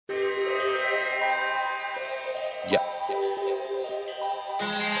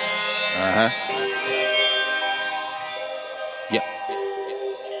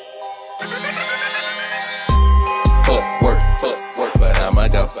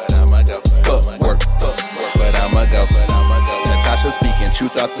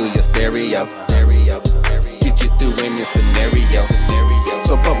all through your stereo. Get you through any scenario.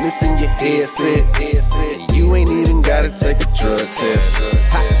 So pump this in your headset. You ain't even gotta take a drug test.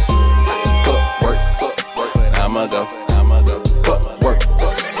 Footwork, but I'ma go. Footwork,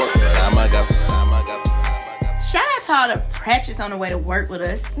 but I'ma go. Shout out to all the Pratchett's on the way to work with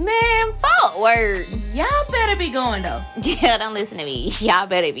us. Man, forward. Y'all better be going though. Yeah, don't listen to me. Y'all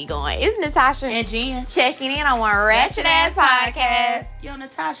better be going. It's Natasha And Jen. checking in on one ratchet ass podcast. Yo,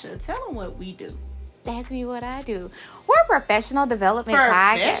 Natasha, tell them what we do. That's me what I do. We're a professional development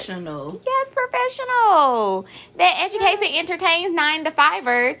podcast. Professional. Yes, professional. That educates and entertains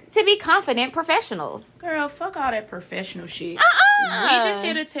 9-to-5ers to be confident professionals. Girl, fuck all that professional shit. Uh-uh. We just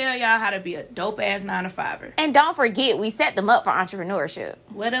here to tell y'all how to be a dope ass 9-to-5er. And don't forget, we set them up for entrepreneurship.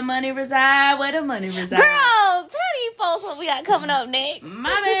 Where the money reside, where the money reside. Girl, tell these folks what we got coming up next. My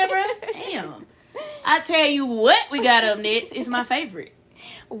bad, bro. Damn. I tell you what we got up next. It's my favorite.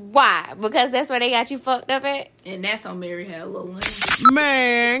 Why? Because that's where they got you fucked up at? And that's on Mary Had a Little Money.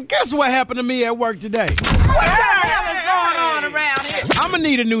 Man, guess what happened to me at work today? What the hell is going on around here? I'm gonna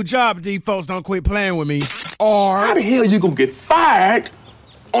need a new job if these folks don't quit playing with me. Or How the hell you gonna get fired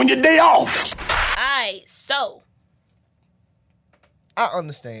on your day off? Alright, so. I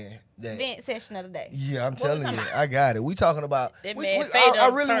understand that. Event session of the day. Yeah, I'm telling you, I got it. We talking about. That we- man we- fade I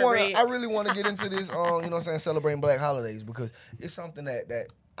up, really turn want red. to. I really want to get into this. You know what I'm saying, celebrating Black holidays because it's something that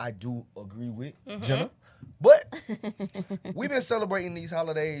I do agree with, Jenna. But we've been celebrating these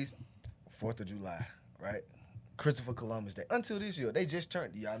holidays, 4th of July, right? Christopher Columbus Day. Until this year, they just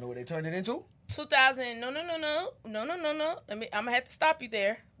turned. Do y'all know what they turned it into? 2000. No. I'm gonna have to stop you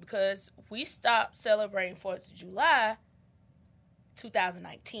there because we stopped celebrating 4th of July.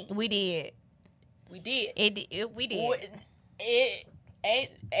 2019. We did. We did. We did. It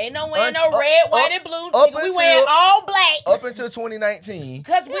ain't no wearing no Up- red, up- white, and blue. up Nigga, we until- wearing all black Up until 2019,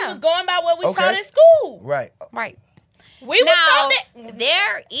 because we Yeah. was going by what we Okay. taught in school. right? Right. We was Now, taught that.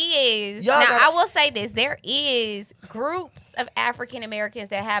 there is. Y'all Now, gotta- I will say this. There is groups of African Americans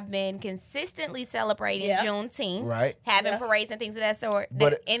that have been consistently celebrating Yeah. Juneteenth, Right. having Yeah. parades and things of that sort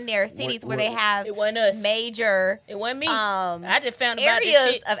But in their cities where what- they have It wasn't us. major It wasn't me. um, I just found about this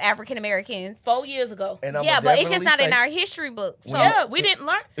areas shit of African Americans. 4 years ago. And I'ma Yeah, but it's just definitely not in say, our history books. So, Yeah, we didn't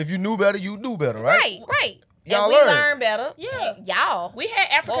learn. If you knew better, you do better, right? right. Y'all and we learned. learn better. Yeah. Y'all. We had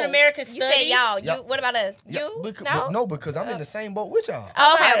African American You studies. said y'all. Y'all- What about us? Yeah, You? because, no? because I'm in the same boat with y'all.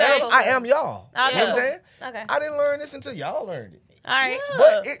 Oh, okay. I am y'all. Okay. You know what I'm saying? Okay. I didn't learn this until y'all learned it. All right.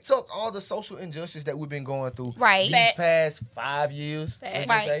 But it took all the social injustice that we've been going through Right. these Facts. past 5 years, Facts. let's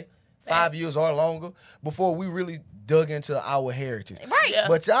Right. just say, 5 years or longer, before we really dug into our heritage. Right. Yeah.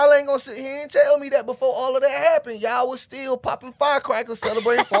 But y'all ain't gonna sit here and tell me that before all of that happened, y'all was still popping firecrackers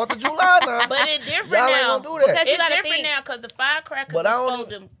celebrating 4th of July now. But it's different Y'all now. ain't gonna do that. Because you It's gotta different think- now because the firecrackers But I don't explode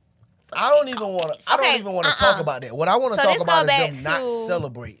them. I don't even want to. I Okay, don't even want to talk about that. What I want to So talk this about go is back them not to-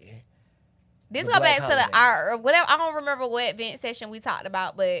 celebrating. This the go Black back to the holidays. our whatever. I don't remember what event session we talked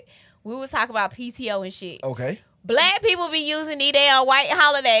about, but we was talking about PTO and shit. Okay. Black people be using these damn white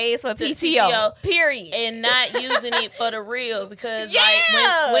holidays for PTO. PTO. Period. And not using it for the real because yeah,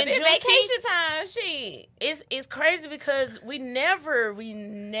 like when this Juneteenth, vacation time, shit. it's crazy because we never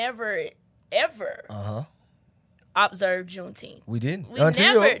ever observed Juneteenth. We didn't We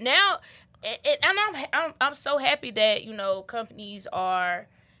until never now, and I'm so happy that companies are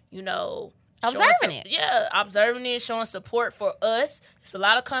showing Observing it. Yeah, observing it, showing support for us. It's a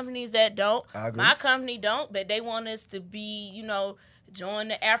lot of companies that don't. I agree. My company don't, but they want us to be join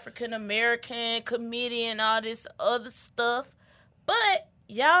the African American committee and all this other stuff. But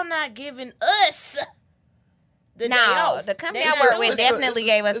y'all not giving us the day No, off. the company They I work not with doing it. definitely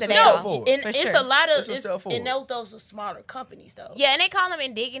gave us it's the a day step off. forward. And for it's sure. a lot of It's a step forward. and those are smaller companies though. Yeah, and they call them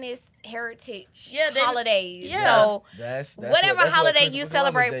indigenous heritage Yeah, they- holidays. yeah. So that's whatever what holiday you Christopher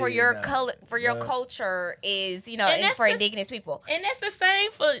celebrate Columbus for Day your is now. for your Yeah. culture is And that's for the- indigenous people. And that's the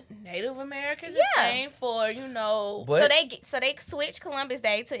same for Native Americans. Yeah. The same for But, So they switched Columbus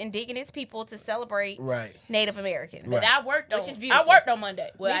Day to indigenous people to celebrate right. Native Americans. Right. But I worked on, Which is beautiful. I worked on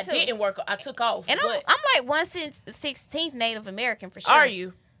Monday. Well, Me I too. didn't work. I took off. And but I'm like 1/16th Native American for sure. are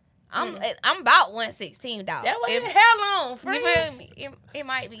you? I'm about 1/16, dog. That way, If- how long, you friend? feel me? It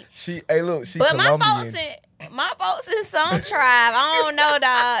might be. She But my Colombian. folks in some tribe, I don't know,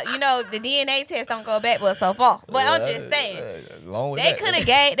 dog. The DNA test don't go back but so far. But I'm just saying, Along with they that.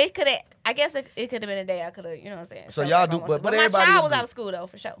 could have. I guess it could have been a day I could have. You know what I'm saying? So celebrate y'all my do- ones. but my everybody child was do- out of school though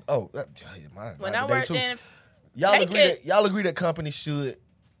for sure. Oh, When my I day worked too. in, Y'all they agree could- that y'all agree that companies should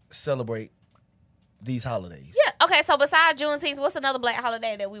celebrate these holidays. Yeah. Okay. So besides Juneteenth, what's another black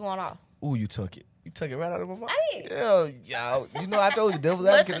holiday that we want off? Ooh, you took it. You took it right out of my mouth. I did. Yeah, y'all. You know, I told you, devil's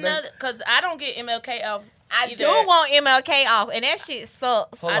What's advocate. today. another? Because I don't get MLK off. I either. do want MLK off, and that shit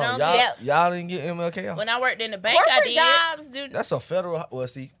sucks. Hold I on, don't y'all, get- y'all didn't get MLK off. When I worked in the bank, I Corporate did. jobs do. That's a federal. Well,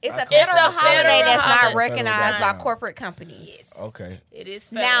 see, It's I a come from federal holiday that's holiday. not recognized by Federal corporate companies. Yes. Okay. It is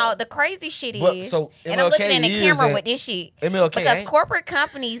federal. Now the crazy shit But, is, so, and I'm looking MLK in the is camera in- with this shit. MLK Because ain't. corporate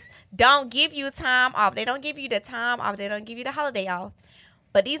companies don't give you time off. They don't give you the time off. They don't give you the holiday off.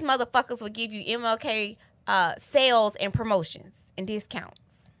 But these motherfuckers will give you MLK sales and promotions and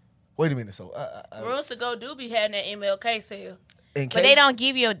discounts. Wait a minute. So, Rooms to Go do be having that MLK sale. in But case they don't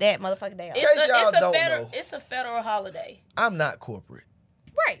give you that motherfucking day off. case y'all don't know. It's a federal holiday. I'm not corporate.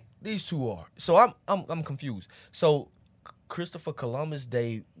 Right. These two are. So I'm confused. So Christopher Columbus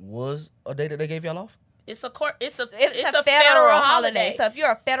Day was a day that they gave y'all off? It's a It's a federal holiday. So if you're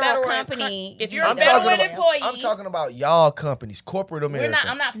a federal company, if you're a I'm federal talking about, employee, I'm talking about y'all companies, corporate America.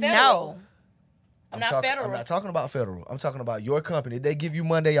 I'm not federal. no. I'm not federal. I'm not talking about federal. I'm talking about your company. They give you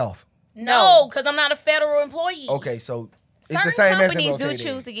Monday off. No, because I'm not a federal employee. Okay, so it's Certain the same as companies MLK do Day.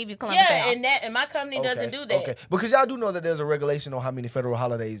 choose to give you Columbus Day Yeah, off. and my company doesn't do that. Okay, because y'all do know that there's a regulation on how many federal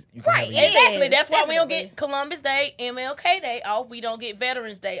holidays you can Right, have. a year. Exactly. Yes, That's why we don't definitely. get Columbus Day, MLK Day off. We don't get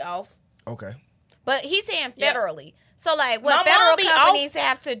Veterans Day off. Okay. But he's saying Yeah. federally. So like My what mom federal be companies off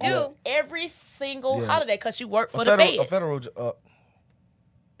have to do. every single Yeah. holiday because you work for A federal, the feds.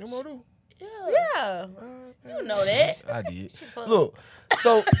 you know do? Yeah. You know that. I did. Look,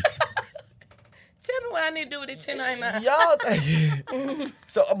 so Tell me what I need to do with the 1099. y'all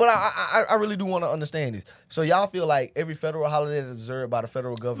so but I really do want to understand this. So y'all feel like every federal holiday that's observed by the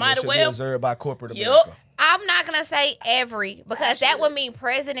federal government Might as should well. be observed by corporate Yup. America. I'm not gonna say every because that would mean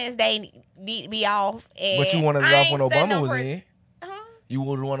President's Day need to be off. And But you wanted it I off ain't when studying Obama no was pres- in. Uh-huh. You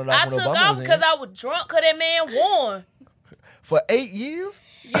would have wanted it I off when took Obama off was because in. I was drunk because that man won. For 8 years?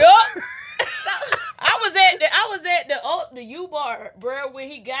 Yup. I was at the U bar, bro, when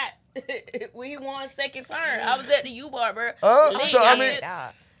he got when he won second term. I was at the U bar, bro. So, I mean-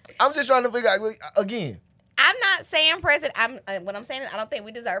 Dog. I'm just trying to figure out, again, I'm not saying what I'm saying is I don't think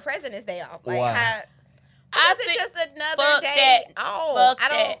we deserve President's Day off. Like Why? how, I because think- it's just another fuck day that. off. Fuck I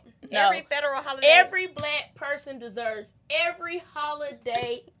don't. that. No. Every federal holiday. Every black person deserves every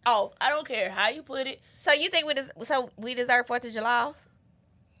holiday off. I don't care how you put it. So you think we deserve 4th of July off?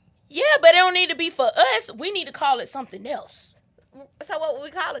 Yeah, but it don't need to be for us. We need to call it something else. So what would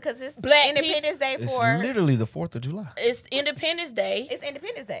we call it? Because it's Black Independence Day it's for literally the 4th of July. It's Independence Day. it's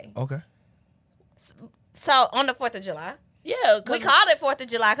Independence Day. Okay. So on the 4th of July, Yeah, we call it 4th of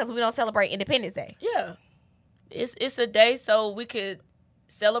July because we don't celebrate Independence Day. yeah. It's a day so we could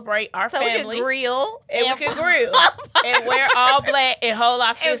celebrate our So family. we can grill and we can grill and wear all black and hold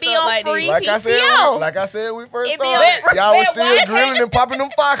our fists be up on like free this. Like I said, we first It be started. on- Y'all was But why still grilling and popping them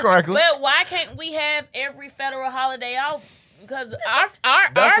firecrackers. But why can't we have every federal holiday off? Because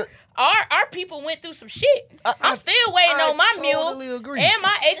That's our people went through some shit. I'm still waiting I on my totally mule agree. and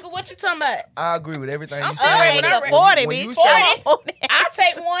my acre. What you talking about? I agree with everything I'm you sorry, said. when I read- 40, when bitch. you say 40. I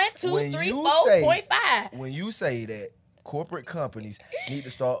take 1, 2, When 3, you 4, say- 0.5. when you say that corporate companies need to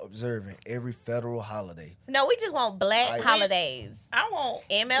start observing every federal holiday. No, we just want black Like- holidays. I want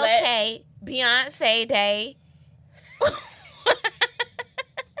MLK, Beyonce Day.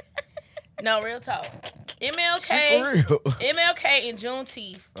 No, real talk. Shit, MLK, for real. MLK and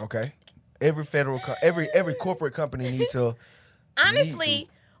Juneteenth. Okay. Every every corporate company needs to. Honestly,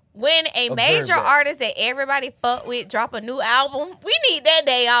 when a Observe major that. artist that everybody fuck with drop a new album, we need that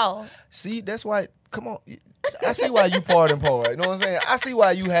day off. See, that's why. Come on. I see why you part and part. You know what I'm saying? I see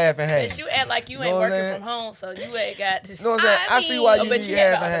why you half and half. But you act like you Know ain't what I'm working saying? from home, so you ain't got. You know what I'm saying? I see why I you but need you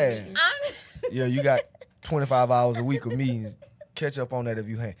half have and other half. meetings. Yeah, you got 25 hours a week of meetings. Catch up on that if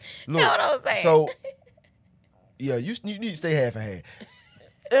you have. Look, Know what I'm saying? so yeah, you need to stay half and half.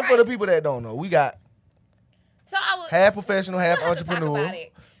 And for the people that don't know, we got So I was half professional, half we'll have to talk entrepreneur, about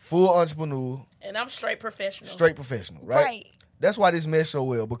it. full entrepreneur, And I'm straight professional. straight professional, right? Right. That's why this mesh so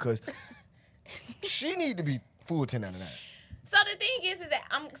well, because she need to be full 1099. So the thing is that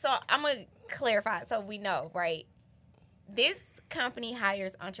I'm gonna clarify so we know, right? This company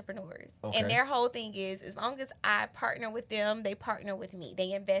hires entrepreneurs, Okay. and their whole thing is as long as I partner with them, they partner with me.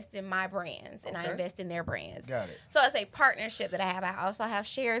 They invest in my brands, and I Okay. invest in their brands. Got it. So it's a partnership that I have. I also have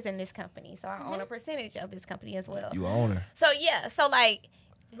shares in this company, so I own a percentage of this company as well. You own her. So yeah, so like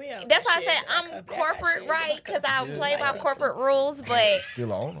We don't that's got why I shares said in my I'm company. I got corporate, shares in my right? Because I company. play by Like, corporate rules, but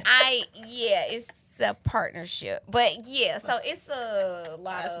Still own her. it's a partnership. But yeah, so it's a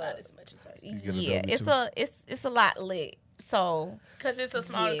lot That's of not as much as I get a yeah, W-2. it's a lot lit. So because it's a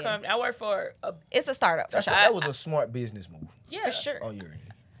smaller Yeah. company. I work for a it's a startup for sure. That was a smart business move. yeah. For sure. Oh, you're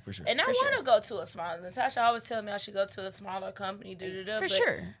For sure. And I For want to sure. go to a smaller. Natasha always tell me I should go to a smaller company. For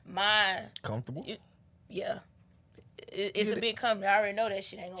sure. My Comfortable? yeah, it's a big company. I already know that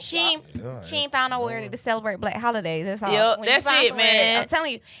shit ain't gonna She flop. ain't, she ain't found nowhere to celebrate Black holidays. That's all. Yep, When you that's find it, somewhere, man. I'm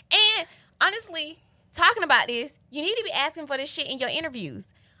telling you. And honestly, talking about this, you need to be asking for this shit in your interviews.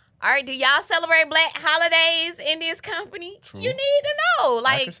 All right, do y'all celebrate Black holidays in this company? True. You need to know. I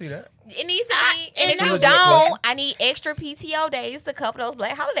Like, can see that. it needs to be. and And if it's a you legit don't, question. I need extra PTO days to cover those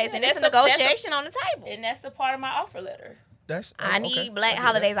Black holidays. Yeah, and it's a that's a- negotiation on the table. And that's a part of my offer letter. That's I okay. need Black I get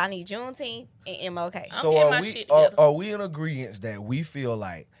holidays. I need Juneteenth and MLK. I'm So getting are my we shit together. are we in agreement that we feel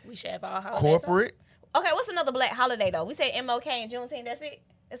like We should have our holidays corporate? Okay, what's another Black holiday though? We said MLK and Juneteenth. That's it.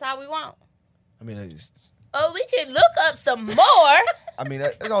 That's all we want. I mean, Oh, we can look up some more.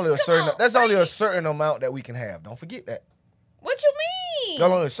 that's only a certain. That's only a certain amount that we can have. Don't forget that. What you mean?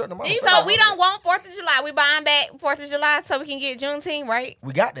 That's only a certain amount. So we don't want 4th of July. We buying back 4th of July so we can get Juneteenth, right?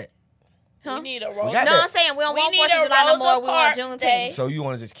 We got that. Huh? We need a We rose. got No, that. I'm saying we don't We want need 4th of a July no Rosa more. We want Parks Juneteenth. Day. So you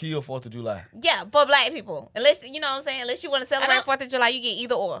want to just kill 4th of July? Yeah, for Black people. Unless, you know what I'm saying? Unless you want to celebrate don't- 4th of July, you get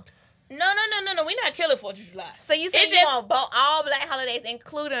either or. No. We're not killing 4th of July. So you say It you just- want both, all Black holidays,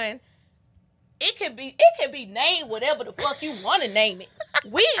 including... It can be named whatever the fuck you want to name it.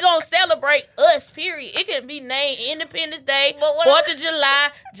 We gonna celebrate us, period. It can be named Independence Day, But what 4th of July,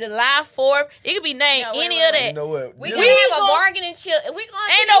 July 4th. It could be named No, wait, any wait, of wait. that. You know what? We Dealing- can have a gon- bargaining chip. We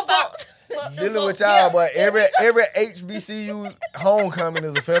going Ain't to no the vote. Dealing with y'all, but every HBCU homecoming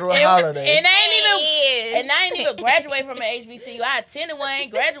is a federal holiday. And I It is. ain't even graduate from an HBCU. I attended one,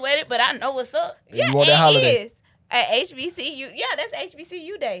 ain't graduated, but I know what's up. And you want that holiday? Is. At HBCU. Yeah, that's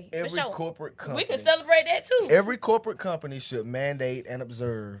HBCU day. Every for sure. corporate company. We can celebrate that too. Every corporate company should mandate and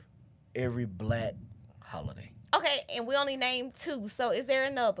observe every Black holiday. Okay, and we only named 2. So is there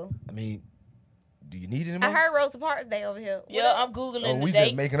another? I mean, do you need any more? I heard Rosa Parks Day over here. What Yeah, else? I'm googling Oh, the we date.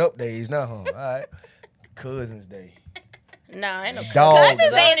 just making up days now, huh? All right. Cousins Day. Nah, ain't no Dog Cousins Day.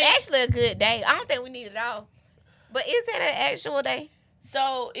 Day is actually a good day. I don't think we need it all. But is that an actual day?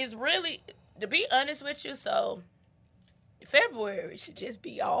 So it's really, to be honest with you, so February should just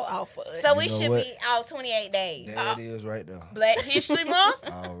be all out for us. So we know should what? be out 28 days. There it is right there. Black History Month.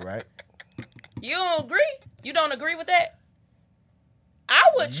 All right. You don't agree? You don't agree with that? I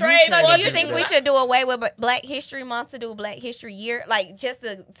would You trade can So for do Fourth you of think we July. should do away with Black History Month to do Black History Year? Like just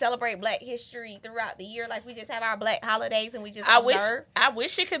to celebrate Black history throughout the year? Like we just have our Black holidays and we just I observe?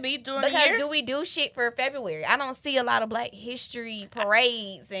 wish it could be during Because the year. do we do shit for February? I don't see a lot of Black history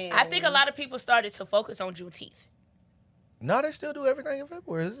parades. And I think a lot of people started to focus on Juneteenth. No, they still do everything in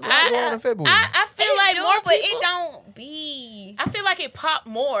February. There's a lot going on in February. I feel It like do, more but people. it don't be. I feel like it popped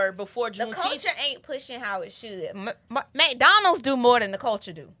more before The Juneteenth. culture ain't pushing how it should. McDonald's do more than the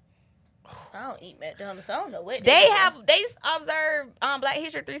culture do. I don't eat McDonald's. So I don't know what They do. have they observe Black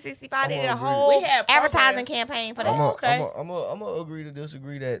History 365. They I'm did a gonna whole We have advertising programs. campaign for I'm that. okay. gonna agree to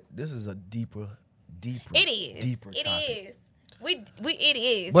disagree that this is a deeper. It is. Deeper It topic. is. It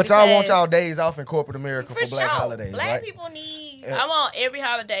is. But y'all want because- y'all days off in corporate America for, for Black sure. holidays, Black right? people need. I want every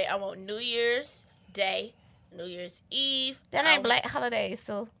holiday. I want New Year's Day, New Year's Eve. That I ain't Black holidays,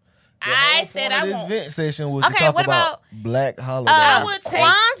 so. The I whole said point I of this want, event session was to Okay, talk what about about, Black holidays. I would take-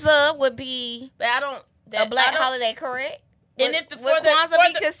 Kwanzaa would be but I don't. a Black I don't- holiday, correct? And Would- if the- would for the- Kwanzaa for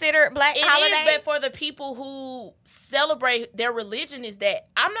be the- considered Black It holiday? is, but for the people who celebrate their religion, is that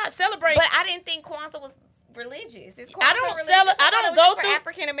I'm not celebrating. But I didn't think Kwanzaa was religious. Is Kwanzaa I don't religious? cele- I thought don't it was go just for through-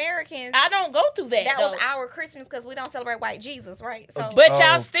 African Americans. I don't go through that. That though. was our Christmas because we don't celebrate white Jesus, right? So But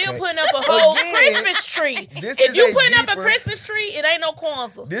y'all Okay. still putting up a whole Again, Christmas tree. this If is you a putting up a deeper- Christmas tree, it ain't no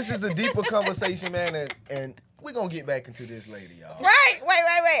Kwanzaa. This is a deeper conversation, man, and we're gonna get back into this later, y'all. right,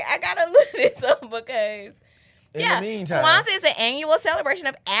 wait. I gotta look this up because In the meantime, Kwanzaa is an annual celebration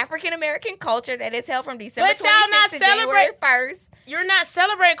of African American culture that is held from December But y'all not 26th to January celebrate- 1st. You're not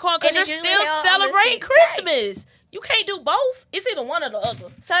celebrating Kwanzaa because And you're it's usually still held on the celebrating 6th day. Christmas. You can't do both. It's either one or the other.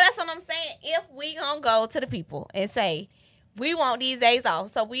 So that's what I'm saying. If we gonna go to the people and say we want these days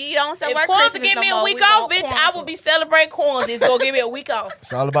off, so we don't If celebrate Kwanzaa Christmas give me no a more, week we off, want bitch, I will Kwanzaa. be celebrating Kwanzaa. It's gonna give me a week off.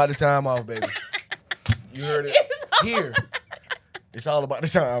 it's all about the time off, baby. You heard it here. It's all about the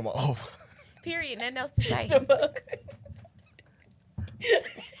time off. Period. Nothing else to say.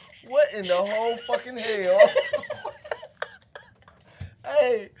 What in the whole fucking hell?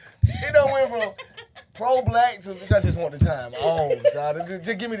 Hey, it done went from pro-black to I just want the time off.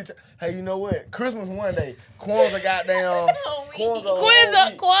 Just give me the time. Hey, you know what? Christmas one day. Kwanzaa goddamn. Kwanzaa a whole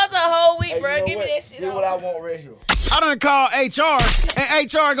week. Kwanzaa a whole week, Hey, you bro. know Give what? me that shit This off. what I want right here. I done call HR, and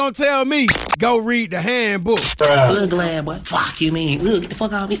HR gonna tell me, go read the handbook. Ugh, lad, boy. Fuck you, mean. Ugh, get the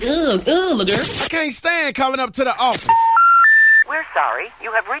fuck out of me. Ugh, girl. I can't stand calling up to the office. We're sorry.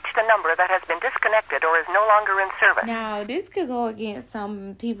 You have reached a number that has been disconnected or is no longer in service. Now, this could go against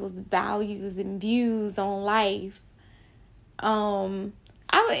some people's values and views on life. And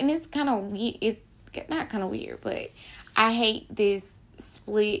it's kind of weird. It's not kind of weird, but I hate this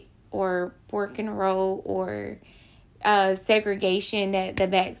split or fork in the road or segregation that the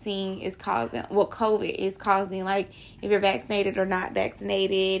vaccine is causing. Well, COVID is causing, like if you're vaccinated or not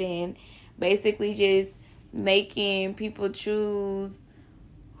vaccinated, and basically just making people choose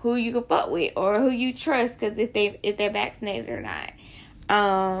who you can fuck with or who you trust because if they're vaccinated or not.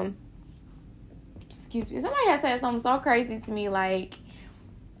 Excuse me. Somebody has said something so crazy to me, like,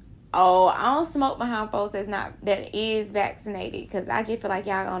 "Oh, I don't smoke behind folks that is vaccinated because I just feel like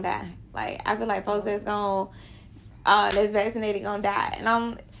y'all gonna die. Like I feel like folks that's vaccinated gonna die."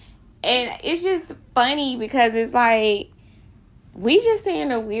 And it's just funny because it's like we just saying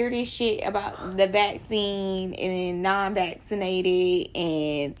the weirdest shit about the vaccine and non-vaccinated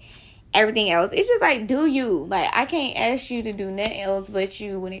and everything else. It's just like, do you? Like, I can't ask you to do nothing else but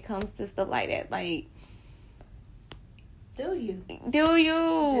you when it comes to stuff like that. Like, Do you? do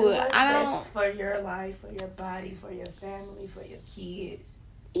what's I don't. best for your life, for your body, for your family, for your kids.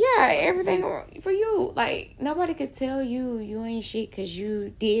 Yeah, everything for you. Like, nobody could tell you ain't shit because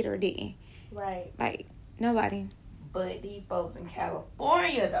you did or didn't. Right. Like, nobody. But these folks in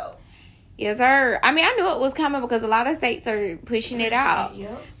California, though. Yes, sir. I mean, I knew it was coming because a lot of states are pushing it out.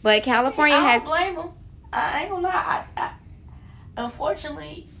 Yep. But California I has... don't blame them. I ain't gonna lie. I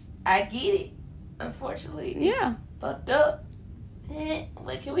unfortunately, I get it. Unfortunately, it's fucked up.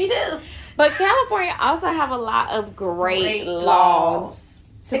 What can we do? But California also have a lot of great laws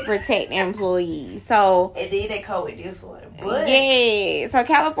to protect employees. So... And then they call it this one. But yeah. So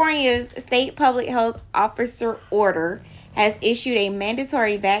California's State Public Health Officer Order has issued a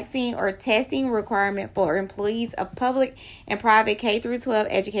mandatory vaccine or testing requirement for employees of public and private K-12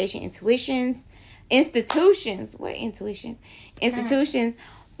 education institutions.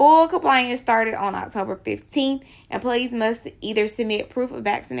 Full compliance started on October 15th. Employees must either submit proof of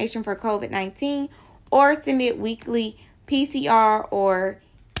vaccination for COVID-19 or submit weekly PCR or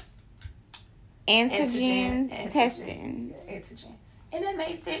antigen testing. Antigen. And that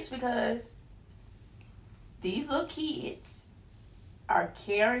makes sense because these little kids are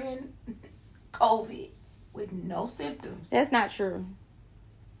carrying COVID with no symptoms. That's not true.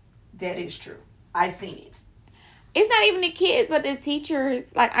 That is true. I've seen it. It's not even the kids, but the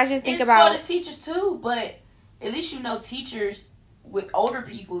teachers. Like, I just think it's about... It's for the teachers, too, but at least you know teachers with older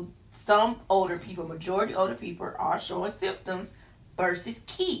people, some older people, majority older people are showing symptoms versus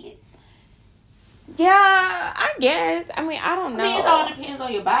kids. Yeah, I guess. I mean, I don't know. I mean, it all depends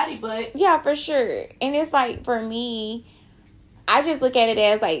on your body, but... Yeah, for sure. And it's like, for me, I just look at it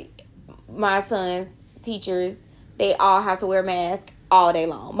as, like, my son's teachers, they all have to wear masks all day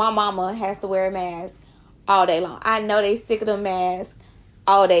long. My mama has to wear a mask all day long. I know they sick of the mask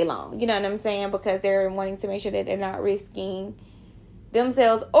all day long. You know what I'm saying? Because they're wanting to make sure that they're not risking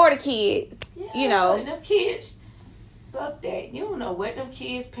themselves or the kids. Yeah, you know. And them kids, fuck that. You don't know what them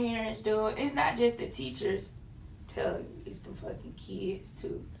kids' parents doing. It's not just the teachers telling you. It's the fucking kids,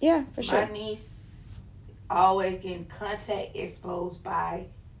 too. Yeah, for sure. My niece always getting contact exposed by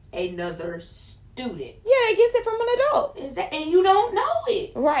another student. Yeah, they get it from an adult. And you don't know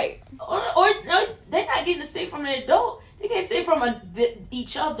it. Right. Or no, they're not getting sick from an adult. They get sick from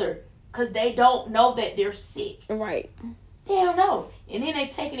each other because they don't know that they're sick. Right. They don't know. And then they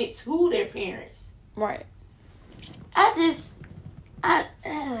taking it to their parents. Right. I don't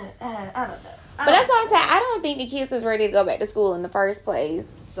know. But that's why I said I don't think the kids was ready to go back to school in the first place.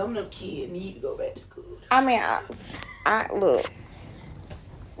 Some of them kids need to go back to school. I mean, I look.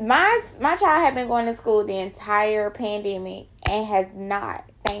 My child had been going to school the entire pandemic and has not,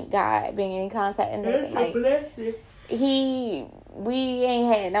 thank God, been in contact and nothing. That's a blessing. We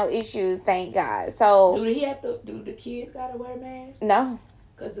ain't had no issues, thank God. So do the kids gotta wear masks? No,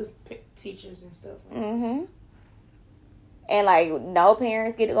 because it's teachers and stuff. Mm-hmm. And like no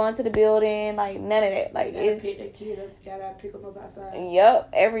parents get to go into the building, like none of that. Like it's pick that kid up, y'all gotta pick them up outside.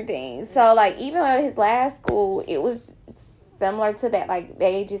 Yep, everything. So like even at his last school, it was similar to that. Like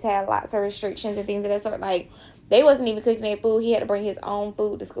they just had lots of restrictions and things of that sort. Like they wasn't even cooking their food. He had to bring his own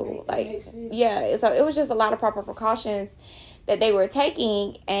food to school. Like yeah, so it was just a lot of proper precautions that they were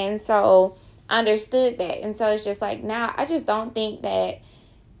taking, and so I understood that. And so it's just like now I just don't think that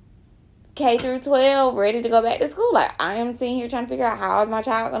K through 12 ready to go back to school. Like I am sitting here trying to figure out how is my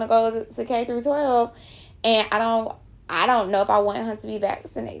child gonna go to K through 12, and I don't know if I want her to be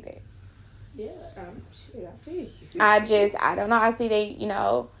vaccinated. Yeah, shit, I feel you. I don't know. I see they,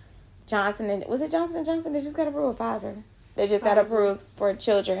 Johnson and was it Johnson & Johnson that just got approved with Pfizer? that just got approved for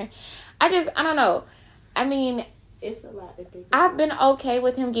children. I don't know. I mean, It's a lot to think about. I've been okay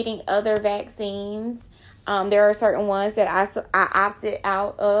with him getting other vaccines. There are certain ones that I opted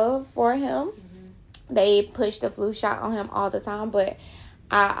out of for him. Mm-hmm. They push the flu shot on him all the time, but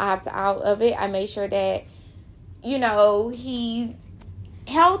I opt out of it. I made sure that, you know, he's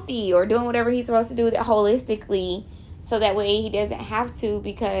healthy or doing whatever he's supposed to do holistically, so that way he doesn't have to,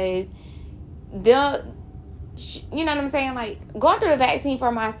 because you know what I'm saying? Like, going through the vaccine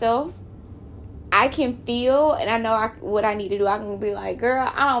for myself, I can feel, and I know what I need to do. I can be like, girl,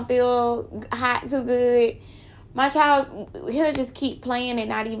 I don't feel hot too good. My child, he'll just keep playing and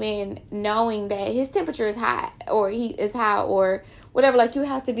not even knowing that his temperature is hot or he is hot or whatever. Like, you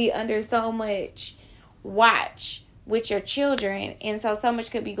have to be under so much watch with your children. And so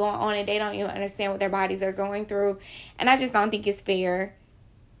much could be going on and they don't even understand what their bodies are going through. And I just don't think it's fair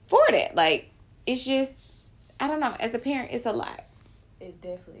for that. Like, it's just, I don't know. As a parent, it's a lot. It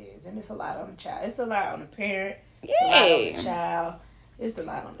definitely is. And it's a lot on the child. It's a lot on the parent. Yeah. It's a lot on the child. It's a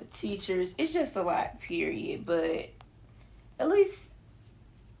lot on the teachers. It's just a lot, period. But at least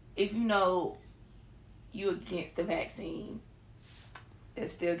if you know you against the vaccine, they're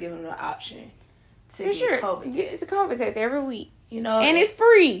still giving them an option to get COVID test. It's a COVID test every week. You know, and it's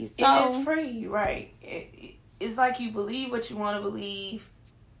free. So. And it's free, right. It's like you believe what you want to believe.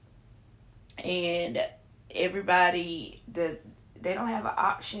 And everybody, they don't have an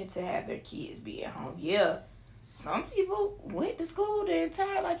option to have their kids be at home. Yeah. Some people went to school the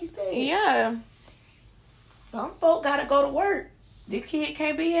entire, like you said. Yeah. Some folk got to go to work. This kid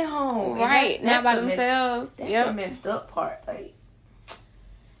can't be at home. Right. Not by themselves. That's the messed up part. Like,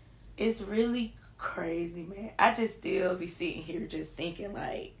 it's really crazy, man. I just still be sitting here just thinking,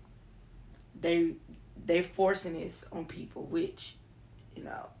 like, they're forcing this on people, which, you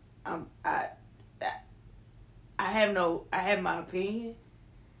know, I have my opinion.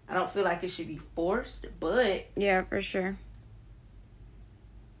 I don't feel like it should be forced, but yeah, for sure.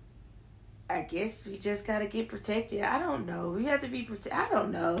 I guess we just gotta get protected. I don't know. We have to be protected. I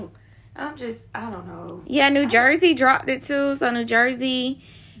don't know. I don't know. Yeah, New Jersey dropped it too. So New Jersey,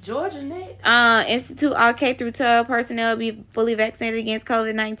 Georgia next. Institute all K through 12 personnel be fully vaccinated against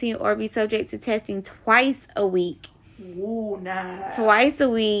COVID-19 or be subject to testing twice a week. Ooh, nah. Twice a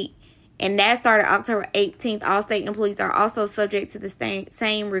week. And that started October 18th. All state employees are also subject to the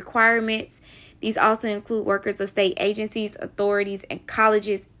same requirements. These also include workers of state agencies, authorities, and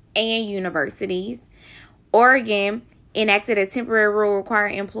colleges and universities. Oregon enacted a temporary rule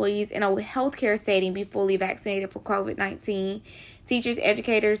requiring employees in a healthcare setting be fully vaccinated for COVID-19. Teachers,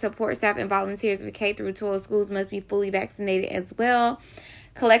 educators, support staff, and volunteers of K through 12 schools must be fully vaccinated as well.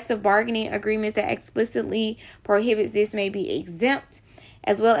 Collective bargaining agreements that explicitly prohibits this may be exempt,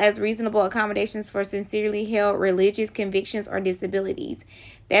 as well as reasonable accommodations for sincerely held religious convictions or disabilities.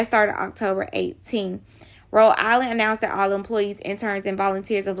 That started October 18th. Rhode Island announced that all employees, interns, and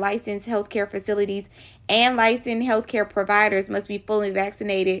volunteers of licensed healthcare facilities and licensed healthcare providers must be fully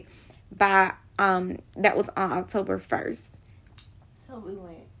vaccinated by, that was on October 1st. So we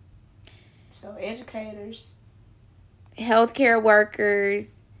went. So educators. Healthcare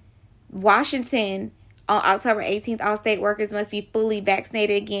workers. Washington, on October 18th, all state workers must be fully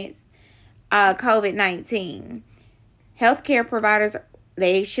vaccinated against COVID-19. Healthcare providers,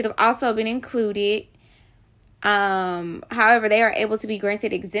 they should have also been included. However, they are able to be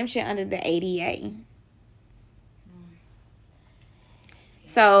granted exemption under the ADA.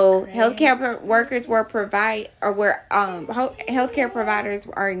 So, healthcare workers healthcare providers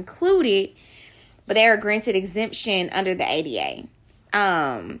are included, but they are granted exemption under the ADA.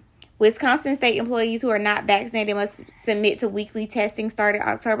 Wisconsin state employees who are not vaccinated must submit to weekly testing starting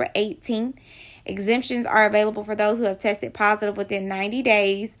October 18th. Exemptions are available for those who have tested positive within 90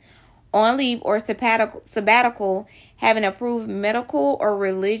 days, on leave or sabbatical, have an approved medical or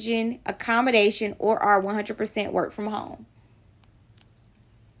religion accommodation, or are 100% work from home.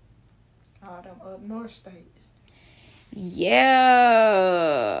 All them up north states.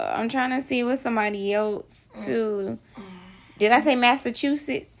 Yeah. I'm trying to see what somebody else too. Did I say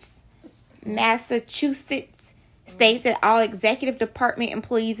Massachusetts? Massachusetts states that all executive department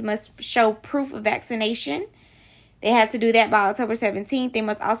employees must show proof of vaccination. They have to do that by October 17th. They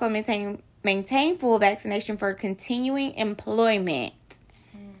must also maintain full vaccination for continuing employment.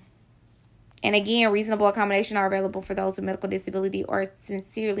 And again, reasonable accommodation are available for those with medical disability or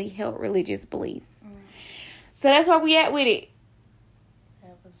sincerely held religious beliefs. So that's where we at with it.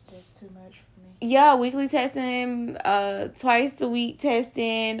 That was just too much for me. Yeah, weekly testing, twice a week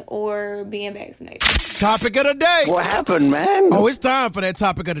testing, or being vaccinated. Topic of the day. What happened, man? Oh, it's time for that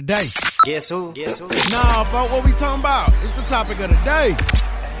topic of the day. Guess who? Nah, folks, what we talking about? It's the topic of the day.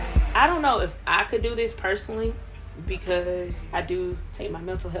 I don't know if I could do this personally because I do take my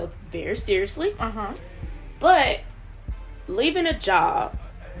mental health very seriously. But leaving a job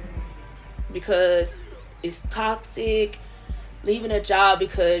because it's toxic, leaving a job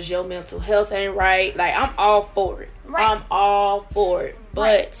because your mental health ain't right, like, I'm all for it. Right. I'm all for it.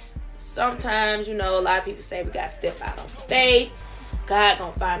 But sometimes, you know, a lot of people say we gotta step out on faith. God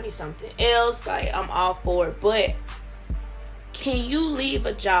gonna find me something else. Like, I'm all for it. But can you leave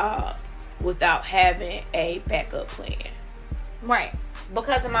a job without having a backup plan? Right.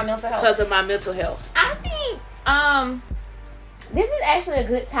 Because of my mental health. Because of my mental health. I think this is actually a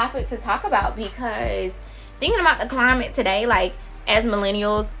good topic to talk about, because thinking about the climate today, like, as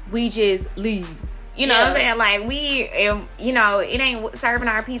millennials, we just leave. You know what I'm saying? Like, we, you know, it ain't serving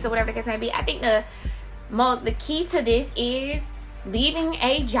our piece or whatever the case may be. I think the key to this is leaving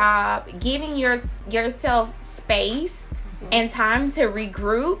a job, giving yourself space and time to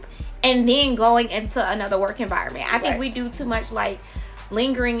regroup, and then going into another work environment. I think we do too much, like,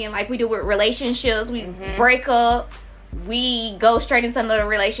 lingering, and like we do with relationships. We break up, we go straight into another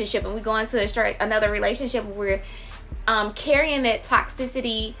relationship, and we go into another relationship where we're carrying that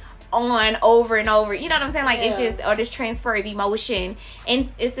toxicity on over and over. You know what I'm saying? Like, it's just, or this transfer of emotion.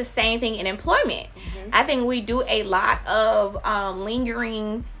 And it's the same thing in employment. I think we do a lot of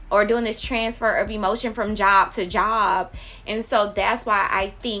lingering or doing this transfer of emotion from job to job. And so that's why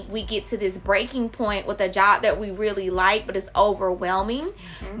I think we get to this breaking point with a job that we really like, but it's overwhelming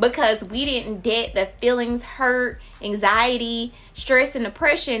because we didn't get the feelings, hurt, anxiety, stress, and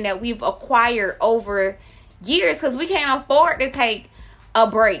depression that we've acquired over years, because we can't afford to take a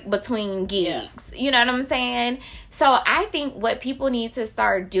break between gigs. You know what I'm saying? So I think what people need to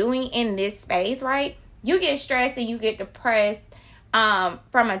start doing in this space, right? You get stressed and you get depressed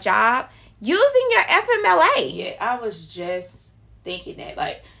from a job, using your FMLA. Yeah, I was just thinking that,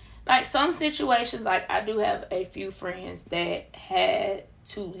 like some situations, like, I do have a few friends that had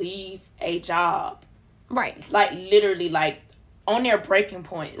to leave a job, right? Like, literally, like, on their breaking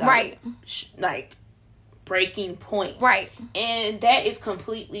point, like, like breaking point, right? And that is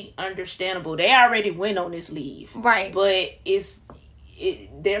completely understandable. They already went on this leave, right? But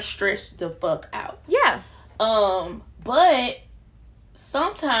they're stressed the fuck out. Yeah. But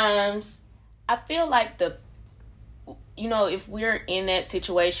sometimes I feel like if we're in that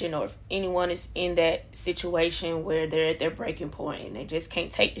situation, or if anyone is in that situation where they're at their breaking point and they just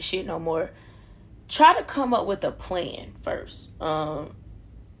can't take the shit no more, try to come up with a plan first.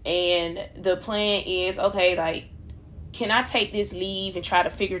 And the plan is, okay, like, can I take this leave and try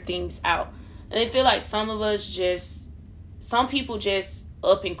to figure things out? And I feel like some people just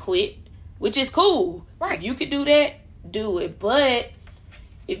up and quit, which is cool. Right. If you could do that, do it. But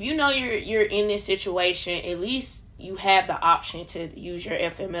if you know you're in this situation, at least you have the option to use your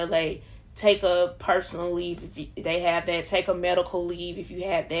FMLA. Take a personal leave if they have that. Take a medical leave if you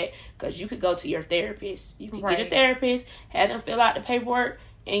have that, because you could go to your therapist. You can get a therapist, have them fill out the paperwork,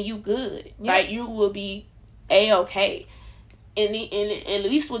 and you good. Yep. Like, you will be A-okay. And at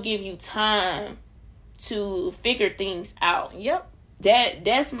least will give you time to figure things out. Yep.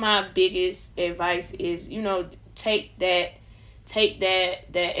 That's my biggest advice is, take that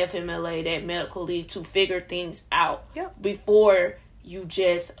FMLA, that medical leave, to figure things out before you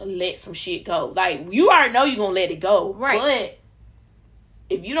just let some shit go. Like, you already know you're gonna let it go, right? But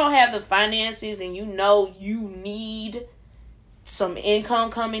if you don't have the finances and you know you need some income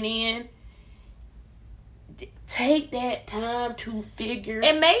coming in, take that time to figure it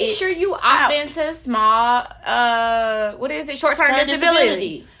out. And make sure you opt into small, short-term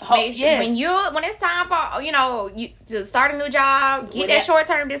disability. When it's time for, you to start a new job, get that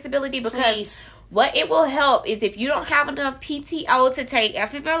short-term disability, because what it will help is, if you don't have enough PTO to take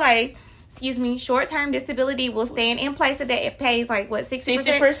FMLA, short-term disability will stand in place of that. It pays,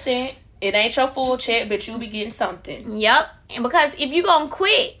 60%? It ain't your full check, but you'll be getting something. Yep. And because if you gonna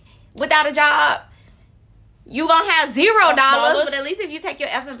quit without a job, you gonna have $0, but at least if you take your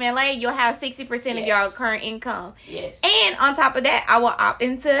FMLA, you'll have 60% of your current income. Yes. And on top of that, I will opt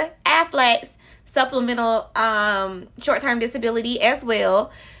into AFLAC's supplemental short-term disability as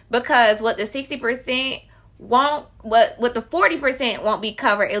well, because what the 60% won't, what the 40% won't be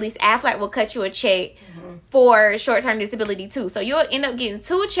covered, at least AFLAC will cut you a check for short-term disability too. So you'll end up getting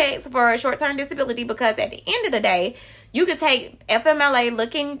 2 checks for short-term disability, because at the end of the day, you could take FMLA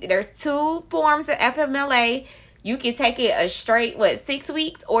there's 2 forms of FMLA. You can take it a straight 6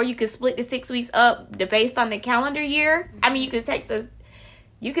 weeks, or you can split the 6 weeks up based on the calendar year. I mean, you can take the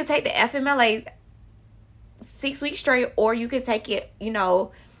FMLA 6 weeks straight, or you could take it,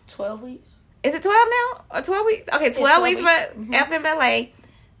 12 weeks. Is it 12 now? Or 12 weeks? Okay, 12 weeks for FMLA.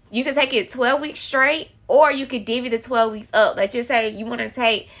 You can take it 12 weeks straight, or you could divvy the 12 weeks up. Let's just say you want to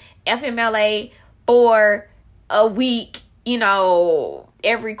take FMLA for a week,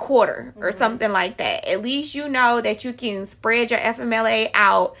 every quarter or something like that. At least you know that you can spread your FMLA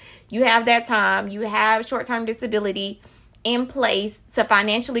out. You have that time. You have short-term disability in place to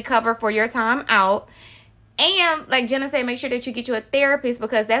financially cover for your time out. And like Jenna said, make sure that you get you a therapist,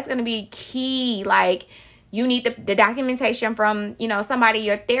 because that's going to be key. Like, you need the documentation from, somebody.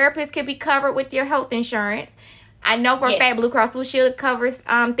 Your therapist could be covered with your health insurance. I know for a fact Blue Cross Blue Shield covers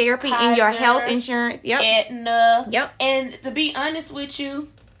therapy in your health insurance. Yep. Aetna. Yep. And to be honest with you,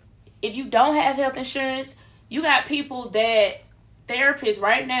 if you don't have health insurance, you got people that therapists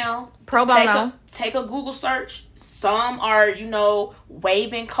right now. Pro bono. Take a Google search. Some are,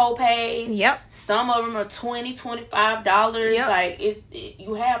 waiving copays. Yep. Some of them are $20, $25. Yep. Like,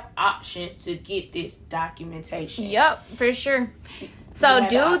 you have options to get this documentation. Yep, for sure. So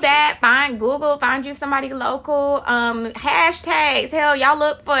do that. Find you somebody local. Hashtags. Hell, y'all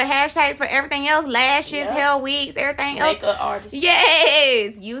look for hashtags for everything else. Lashes, hell, wigs, everything else. Makeup artists.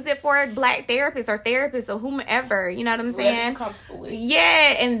 Yes. Use it for black therapists or whomever. You know what I'm saying? You're comfortable with.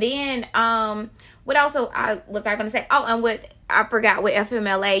 Yeah. And then what else was I going to say? Oh, and I forgot with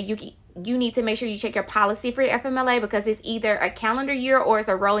FMLA, you need to make sure you check your policy for your FMLA, because it's either a calendar year or it's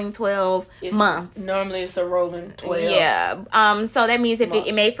a rolling 12 months. Normally it's a rolling 12. Yeah. So that means it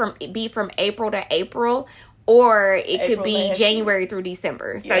may be from April to April, or it could be January through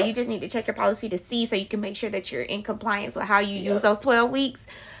December. So you just need to check your policy to see, so you can make sure that you're in compliance with how you use those 12 weeks.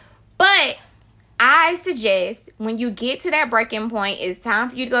 But I suggest when you get to that breaking point, it's time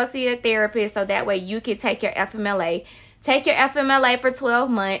for you to go see a therapist, so that way you can take your FMLA. Take your FMLA for 12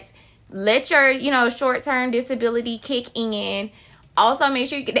 months. Let your, short-term disability kick in. Also, make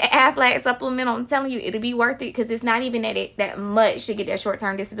sure you get the Aflac supplemental. I'm telling you, it'll be worth it, because it's not even that much to get that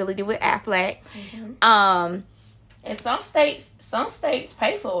short-term disability with Aflac. Mm-hmm. And some states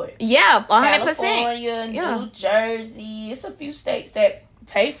pay for it. Yeah, 100%. California, New Jersey. It's a few states that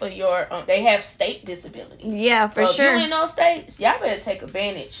pay for your. They have state disability. Yeah, for sure. If you in those states, y'all better take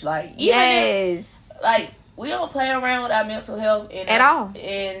advantage. Like, we don't play around with our mental health at all.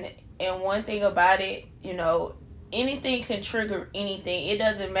 And one thing about it, anything can trigger anything. It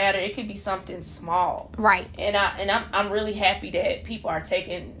doesn't matter. It could be something small. Right. And I'm really happy that people are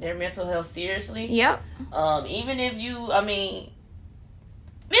taking their mental health seriously. Yep. Even if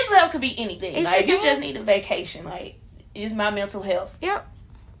mental health could be anything. If you just need a vacation, it's my mental health. Yep.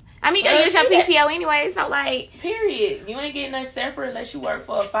 I mean, you gotta use your PTO anyway, so period. You ain't getting that separate unless you work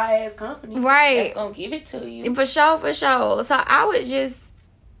for a fire-ass company. Right. That's gonna give it to you. For sure. So I would just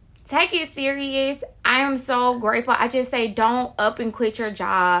take it serious. I am so grateful. I just say, don't up and quit your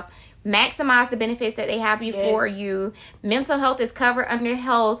job. Maximize the benefits that they have before you. Mental health is covered under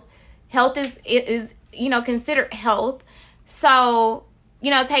health. Health is considered health. So,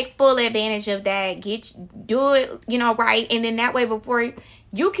 take full advantage of that. Do it, right. And then that way, before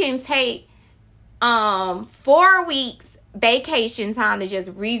you can take 4 weeks vacation time to just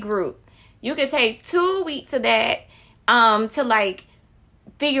regroup. You can take 2 weeks of that to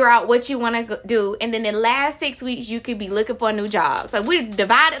figure out what you want to do. And then the last 6 weeks, you could be looking for a new job. So we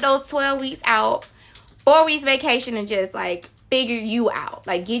divided those 12 weeks out, 4 weeks vacation, and just figure you out.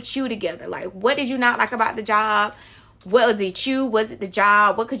 Get you together. What did you not like about the job? What was it you? Was it the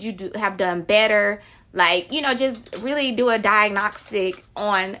job? What could you have done better? Just really do a diagnostic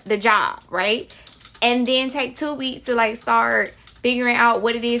on the job, right? And then take 2 weeks to start figuring out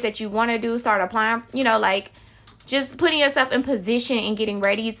what it is that you want to do. Start applying, just putting yourself in position and getting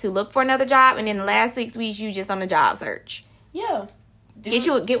ready to look for another job. And then the last 6 weeks, you just on the job search. Yeah.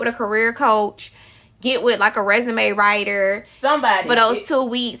 Get with a career coach. Get with a resume writer. Somebody. For those 2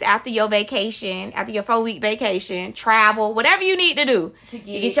 weeks after your vacation, after your 4-week vacation, travel, whatever you need to do to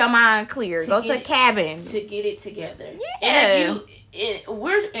get your mind clear. Go to a cabin. To get it together. Yeah.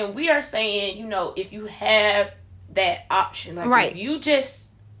 And we are saying, if you have that option, if you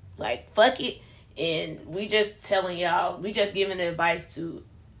just fuck it, and we just telling y'all, we just giving the advice to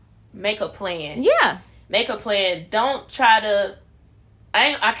make a plan. Yeah. Make a plan. Don't try to.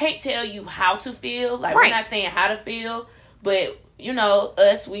 I can't tell you how to feel. We're not saying how to feel, but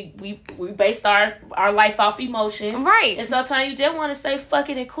us, we base our life off emotions. Right. And sometimes you just want to say fuck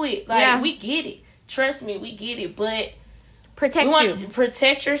it and quit. We get it. Trust me, we get it. But protect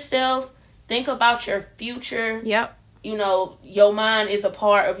protect yourself. think about your future. Yep. You know, your mind is a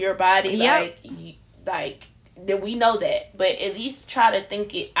part of your body. Yep. Like that we know that, but at least try to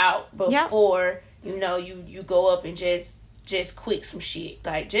think it out before you know you go up and just quit some shit.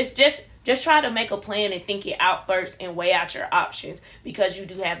 Like just try to make a plan and think it out first and weigh out your options, because you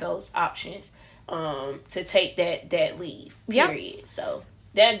do have those options to take that leave. Period. Yep. So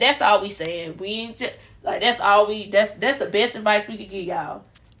that's all we saying. We like that's the best advice we could give y'all.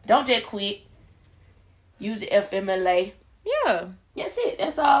 Don't just quit. Use the FMLA. Yeah. That's it.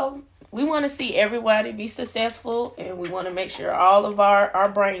 That's all. We want to see everybody be successful, and we want to make sure all of our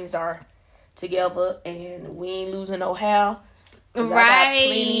brains are together, and we ain't losing no hair. Right. I got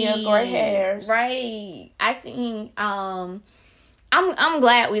plenty of gray hairs. Right. I think I'm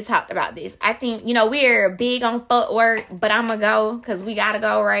glad we talked about this. I think, you know, we're big on footwork, but I'm gonna go because we gotta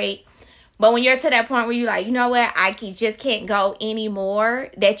go, right? But when you're to that point where you're like, you know what, I just can't go anymore,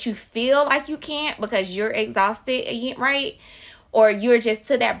 that you feel like you can't because you're exhausted again, right? Or you're just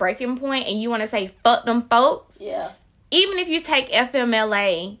to that breaking point and you want to say, fuck them folks. Yeah. Even if you take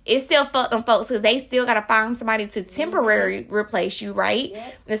FMLA, it's still fuck them folks because they still got to find somebody to temporarily replace you, right?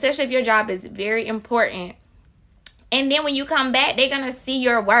 Yep. Especially if your job is very important. And then when you come back, they're going to see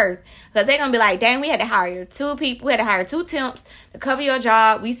your worth. Because they're going to be like, dang, we had to hire 2 people. We had to hire 2 temps to cover your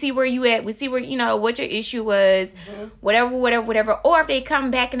job. We see where you at. We see where, you know, what your issue was. Mm-hmm. Whatever. Or if they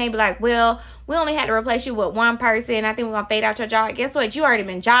come back and they be like, well, we only had to replace you with 1 person. I think we're going to fade out your job. Guess what? You already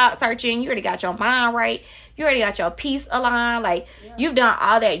been job searching. You already got your mind right. You already got your piece aligned. Like, you've done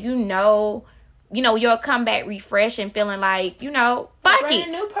all that. You know, you'll come back refreshed and feeling like, you know, fuck it.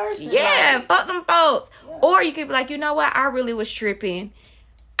 Brand new person. Yeah, like, fuck them folks. Yeah. Or you could be like, you know what? I really was tripping.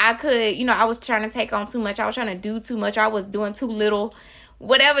 I could, you know, I was trying to take on too much. I was trying to do too much. I was doing too little.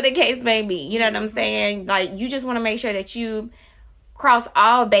 Whatever the case may be. You know what I'm saying? Like, you just want to make sure that you cross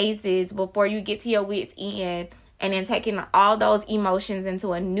all bases before you get to your wit's end. And then taking all those emotions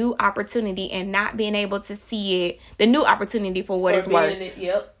into a new opportunity and not being able to see it, the new opportunity for what it's worth.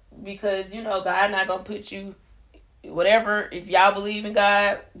 Yep. Because, you know, God not going to put you, whatever, if y'all believe in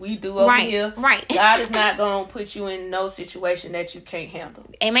God, we do over here. Right. God is not going to put you in no situation that you can't handle.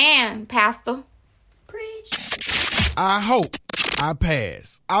 Amen, Pastor. Preach. I hope I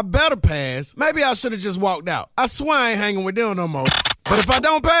pass. I better pass. Maybe I should have just walked out. I swear I ain't hanging with them no more. But if I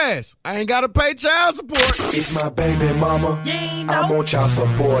don't pass, I ain't got to pay child support. It's my baby mama. I'm on child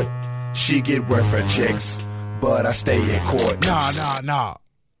support. She get welfare checks, but I stay in court. Nah.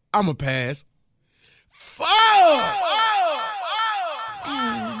 I'ma pass. Fuck!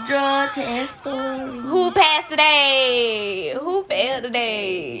 Drug test story. Who passed today? Who failed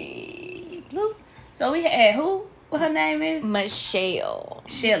today? Who? So we had who? What her name is? Michelle.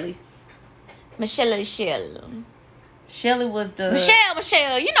 Shelly. Michelle. Shelly was the...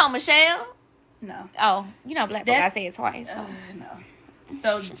 Michelle. You know Michelle. No. Oh, you know Black folk. I say it twice. No.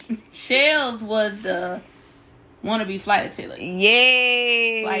 So, Shells was the wannabe flight attendant.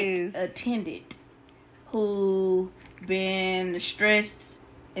 Yes. Flight attendant who been stressed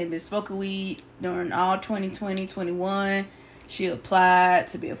and been smoking weed during all 2020, 21. She applied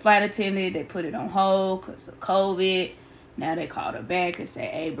to be a flight attendant. They put it on hold because of COVID. Now they called her back and said,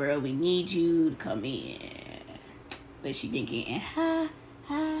 hey, bro, we need you to come in. But she been getting high.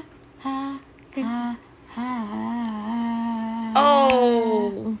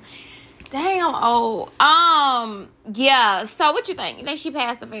 Oh, damn. Oh, yeah. So what you think? You think she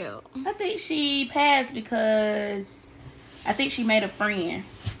passed or failed? I think she passed because I think she made a friend.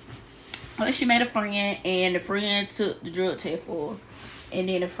 She made a friend, and the friend took the drug test for her, and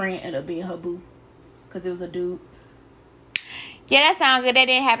then the friend ended up being her boo because it was a dude. Yeah, that sounds good. That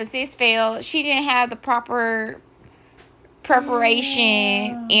didn't happen. Sis failed. She didn't have the proper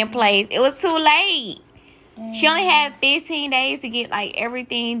preparation in place. It was too late. She only had 15 days to get like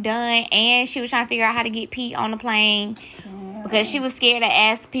everything done, and she was trying to figure out how to get Pete on the plane because she was scared to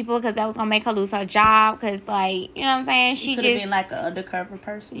ask people because that was gonna make her lose her job. Because, like, you know what I'm saying, she could have been like an undercover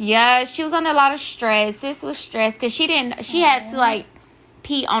person. Yeah, she was under a lot of stress. Sis was stressed because she had to like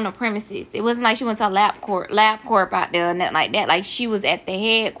pee on the premises. It wasn't like she went to a lab corp out there and nothing like that. Like, she was at the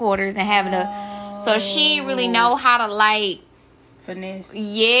headquarters and having to. So she didn't really know how to like finesse.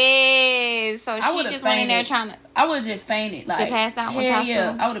 Yeah. So she just went in there trying to. I would have just fainted. Like, she passed out with the hospital.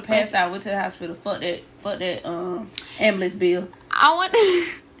 Yeah, I would have passed out. Went to the hospital. Fuck that ambulance bill. I wonder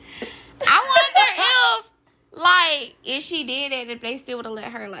if she did that, if they still would have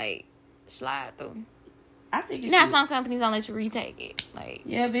let her like slide through. I think now some companies don't let you retake it. Like,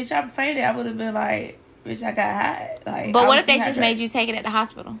 yeah, bitch, I fainted. I would have been like, bitch, I got high. Like, but what if they just made you take it at the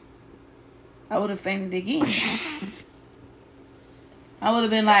hospital? I would have fainted again. I would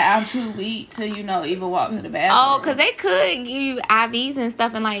have been like, I'm too weak to, even walk to the bathroom. Oh, because they could give you IVs and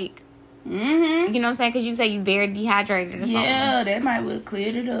stuff and like, Mm-hmm. you know what I'm saying? Because you say you very dehydrated or something. Yeah, that might would have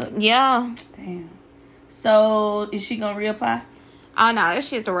cleared it up. Yeah. Damn. So, is she going to reapply? Oh, no, that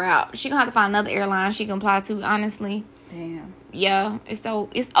shit's a wrap. She going to have to find another airline she can apply to, honestly. Damn. Yeah, it's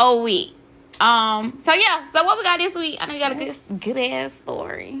all week. So yeah, so what we got this week? I know you got a good ass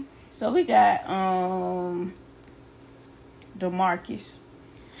story. So we got DeMarcus.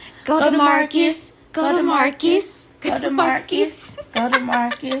 Go to Marcus. Go to Marcus. Go to Marcus. Go to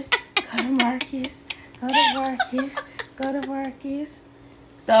Marcus. Go to Marcus. Go to Marcus. Go to Marcus.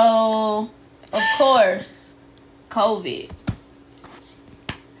 So, of course, COVID.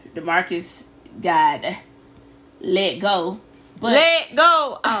 DeMarcus got let go. But Let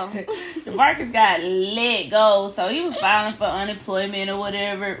go. Oh. DeMarcus got let go. So he was filing for unemployment or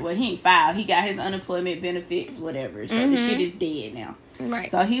whatever. Well, he ain't filed. He got his unemployment benefits, whatever. So the shit is dead now. Right.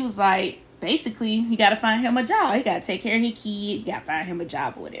 So he was like, basically, he got to find him a job. He got to take care of his kid. He got to find him a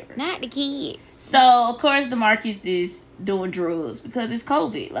job or whatever. Not the kids. So, of course, DeMarcus is doing drugs because it's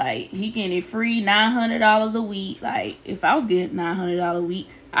COVID. Like, he getting free $900 a week. Like, if I was getting $900 a week,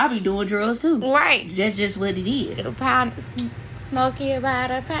 I'd be doing drugs too. Right. That's just what it is. A pound, smoky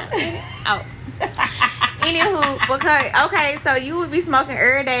about a pound. Oh. Anywho, because, okay, so you would be smoking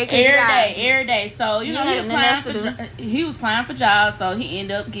every day. Every day. So, you know, he was applying for jobs. So, he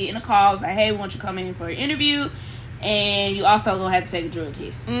ended up getting a call. Like, hey, why don't you come in for an interview? And you also going to have to take a drug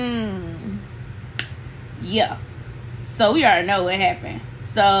test. Yeah. So, we already know what happened.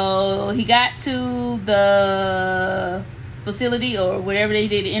 So, he got to the facility or whatever they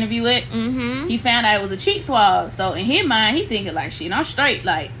did the interview at. He found out it was a cheek swab. So, in his mind, he thinking like, shit, I'm straight.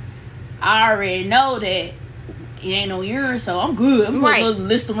 Like, I already know that it ain't no urine, so I'm good. I'm putting a little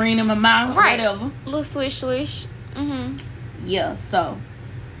Listerine in my mouth, whatever. A little swish. Yeah, so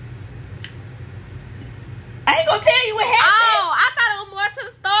I ain't gonna tell you what happened. Oh, I thought it was more to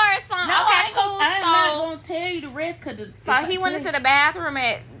the story or something. No, okay, cool. I'm not gonna tell you the rest. So he went into the bathroom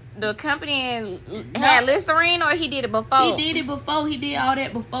at the company and had Listerine, or he did it before? He did it before. He did all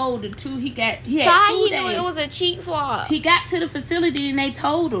that before. He had 2 days. He knew it was a cheek swab. He got to the facility and they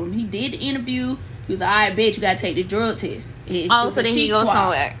told him. He did the interview. He was like, I bet you gotta take the drug test. So then he goes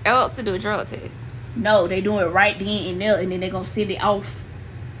somewhere else to do a drug test. No, they do it right then and there, and then they're gonna send it off.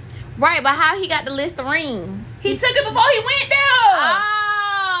 Right, but how he got the Listerine? He took it before he went there.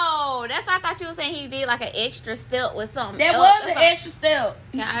 Oh, that's what I thought you were saying. He did like an extra step with something. That was an extra step.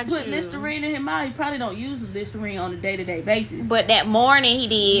 Got Put you. Listerine in his mouth. He probably don't use Listerine on a day-to-day basis. But that morning he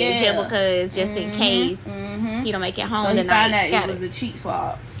did, just in case he don't make it home so he tonight. found out it was a cheek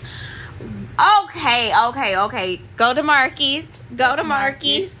swab. Okay. Go to Marcus.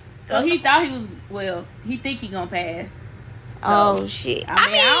 So he thought he think he gonna pass. So, shit.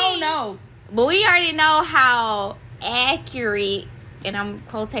 I mean, I don't know. But we already know how accurate, and I'm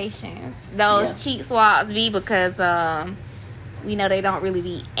quotations, those cheek swabs be, because we know they don't really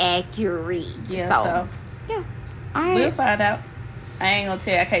be accurate. Yeah, so yeah. All right. We'll find out. I can't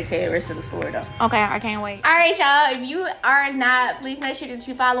tell you the rest of the story though. Okay, I can't wait. All right, y'all. If you are not, please make sure that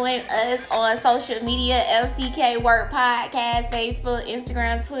you're following us on social media. LCK Work Podcast, Facebook,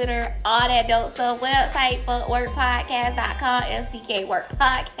 Instagram, Twitter, all that dope stuff. Website, fuckworkpodcast.com,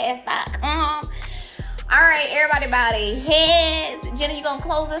 LCKWorkPodcast.com. All right, everybody, body heads. Jenna, you gonna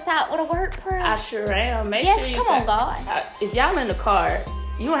close us out with a word prayer? I sure am. Yes, come on, God. If y'all in the car,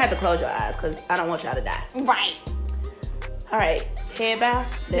 you don't have to close your eyes because I don't want y'all to die. Right. All right, head bow.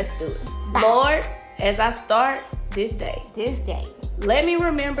 Let's do it. Bye. Lord, as I start this day, let me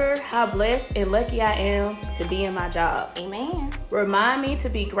remember how blessed and lucky I am to be in my job. Amen. Remind me to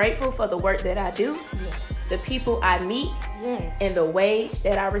be grateful for the work that I do, the people I meet, and the wage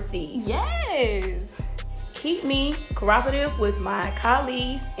that I receive. Yes. Keep me cooperative with my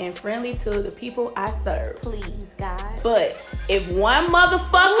colleagues and friendly to the people I serve. Please, God. But if one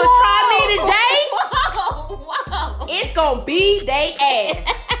motherfucker try me today, it's gonna be they ass.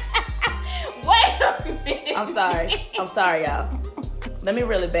 Wait a minute. I'm sorry, y'all. Let me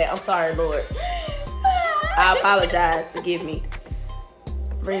reel it back. I'm sorry, Lord. I apologize. Forgive me.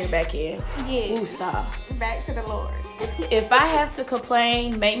 Bring it back in. Yes. Woosah. Back to the Lord. If I have to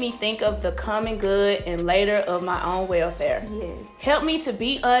complain, make me think of the common good and later of my own welfare. Yes. Help me to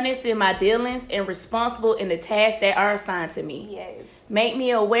be honest in my dealings and responsible in the tasks that are assigned to me. Yes. Make me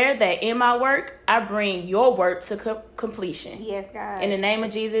aware that in my work, I bring your work to completion. Yes, God. In the name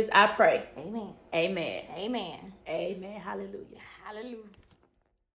of Jesus, I pray. Amen. Amen. Amen. Amen. Hallelujah. Hallelujah.